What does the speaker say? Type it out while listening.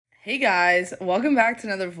Hey guys, welcome back to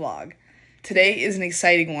another vlog. Today is an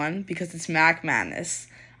exciting one because it's Mack Madness,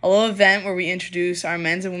 a little event where we introduce our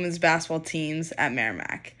men's and women's basketball teams at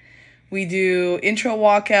Merrimack. We do intro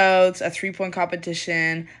walkouts, a 3-point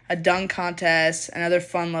competition, a dunk contest, and other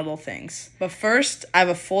fun little things. But first, I have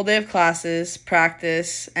a full day of classes,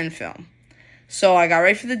 practice, and film. So I got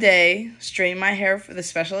ready for the day, straightened my hair for the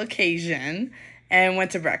special occasion, and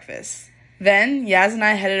went to breakfast. Then, Yaz and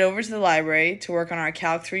I headed over to the library to work on our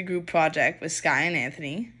Calc 3 group project with Sky and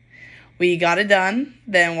Anthony. We got it done,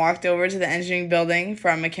 then walked over to the engineering building for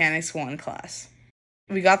our Mechanics 1 class.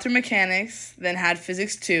 We got through Mechanics, then had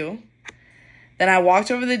Physics 2. Then I walked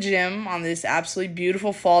over to the gym on this absolutely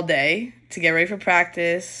beautiful fall day to get ready for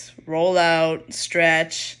practice, roll out,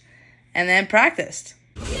 stretch, and then practiced.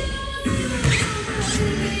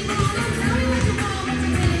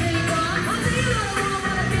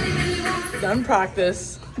 Done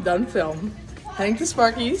practice, done film. Heading to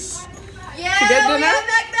Sparky's to get dinner.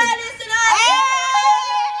 Mack Madness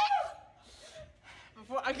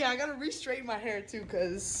tonight! Okay, I gotta re-straighten my hair too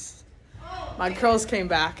because my curls came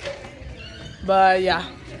back. But yeah,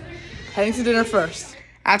 heading to dinner first.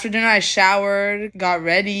 After dinner, I showered, got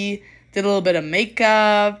ready, did a little bit of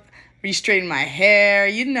makeup, re-straightened my hair,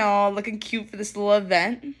 you know, looking cute for this little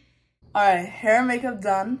event. All right, hair and makeup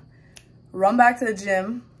done. Run back to the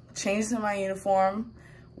gym. Change to my uniform,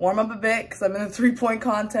 warm up a bit because I'm in a 3-point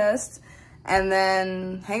contest, and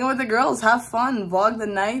then hang out with the girls, have fun, vlog the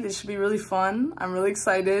night. It should be really fun. I'm really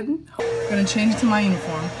excited. Gonna change to my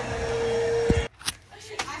uniform.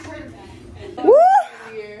 Woo!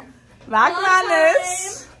 Mack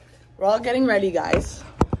Madness! We're all getting ready, guys.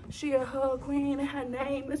 She a whole queen and her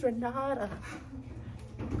name is Renata.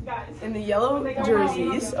 In the yellow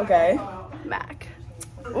jerseys, okay. Mack.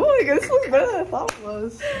 Oh, this looks better than I thought it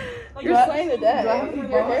was. You're slaying the day.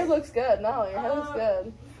 Your hair looks good. No, your hair looks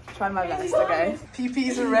good. Try my best, okay?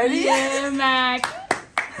 PPs are ready. Yeah, Mac.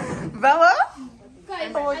 Bella? Oh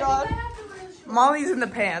my god. Molly's in the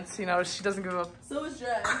pants, you know, she doesn't give up. So is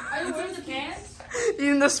Jen. Are you wearing the pants?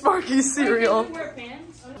 Eating the Sparky cereal. You wear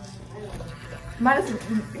pants?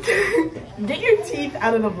 Get your teeth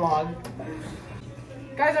out of the vlog.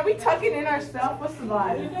 Guys, are we tucking in our stuff? What's the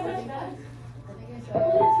vibe?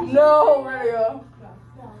 No, Mario.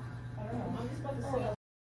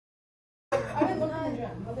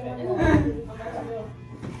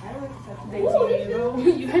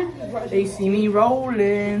 They see me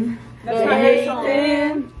rolling.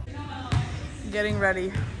 Getting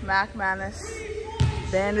ready. Mack Madness.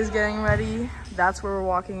 Band is getting ready. That's where we're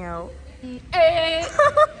walking out. Hey.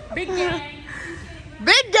 Big gang.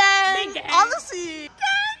 Big gang. Big gang. On the seat.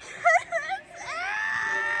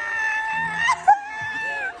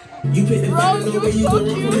 You pick the Rose, you look so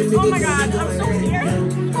cute. Oh my god, I'm so scared.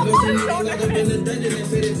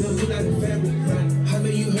 How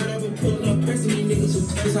many you heard I've been pulling up pressing these niggas who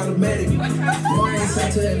test automatic? More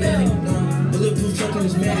inside to Atlantic, no. Bulletproof trucking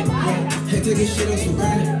is mad, yeah. Head taking shit on some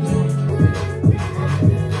granite, no.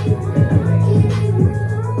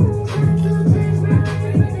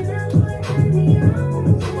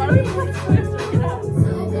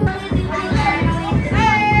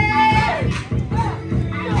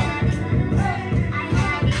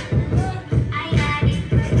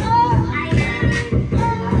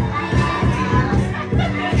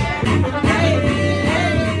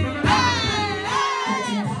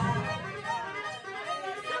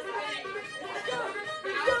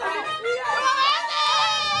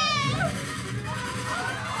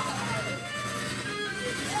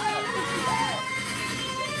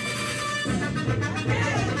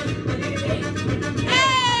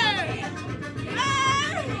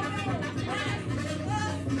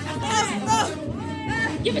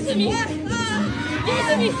 Give it to me. Give it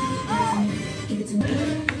to me. Give it to me.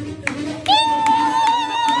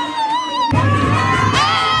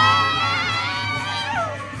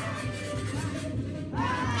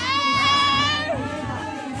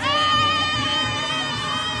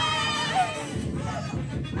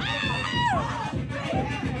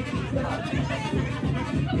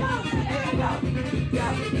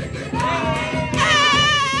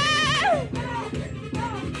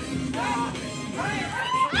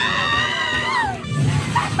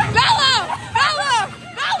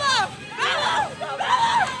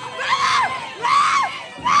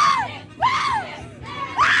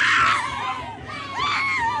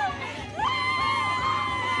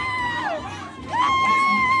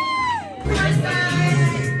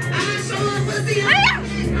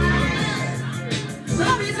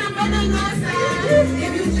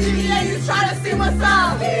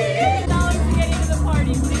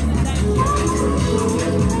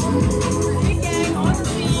 Big gang on the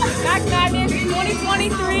scene.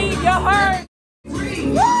 2023, you heard.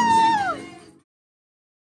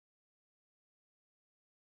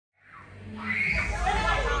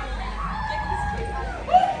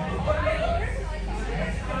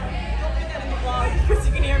 Because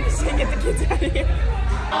you can hear him just saying, get the kids out of here.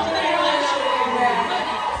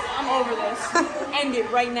 I'm over this. End it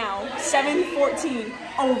right now. 7:14.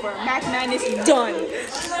 Over. Mack Madness done.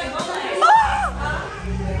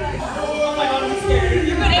 Oh my god, I'm scared.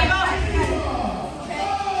 You good, Ava?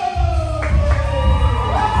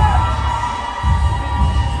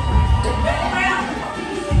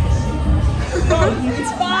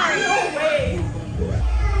 It's fine. No way.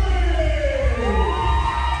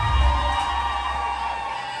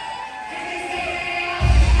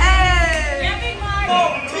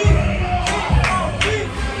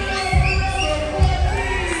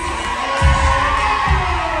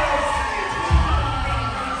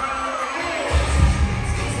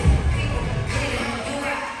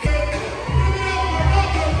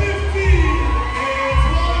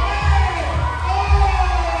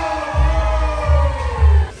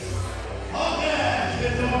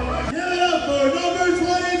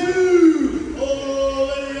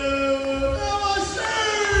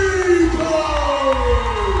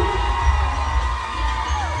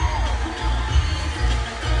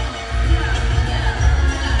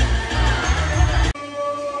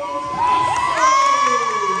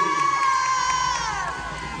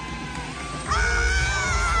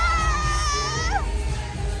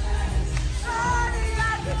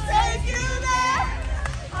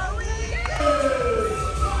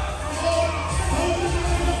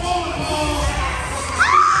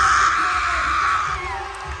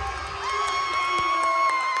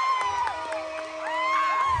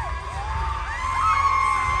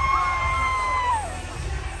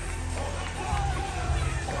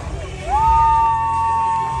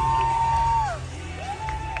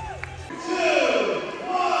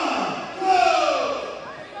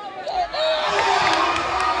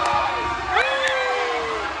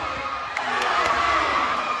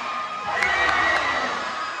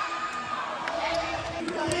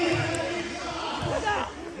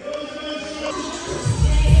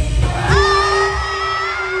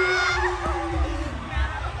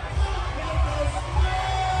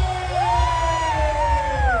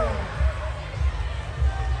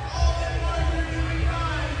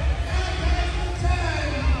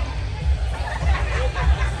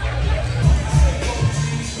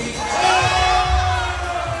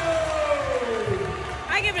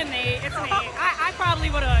 I probably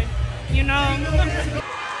would have, you know.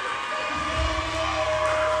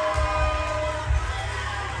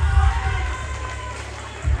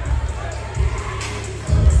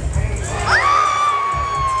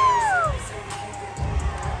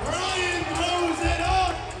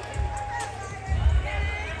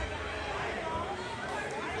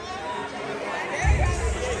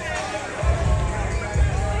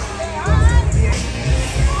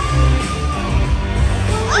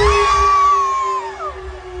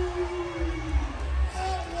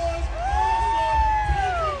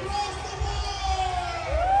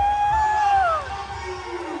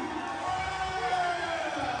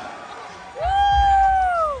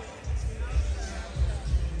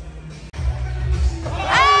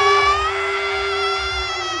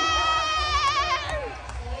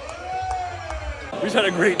 We just had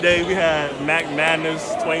a great day. We had Mack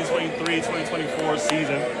Madness 2023-2024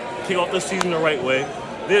 season. Kick off the season the right way.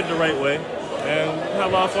 Did it the right way. And we had a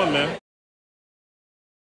lot of fun, man.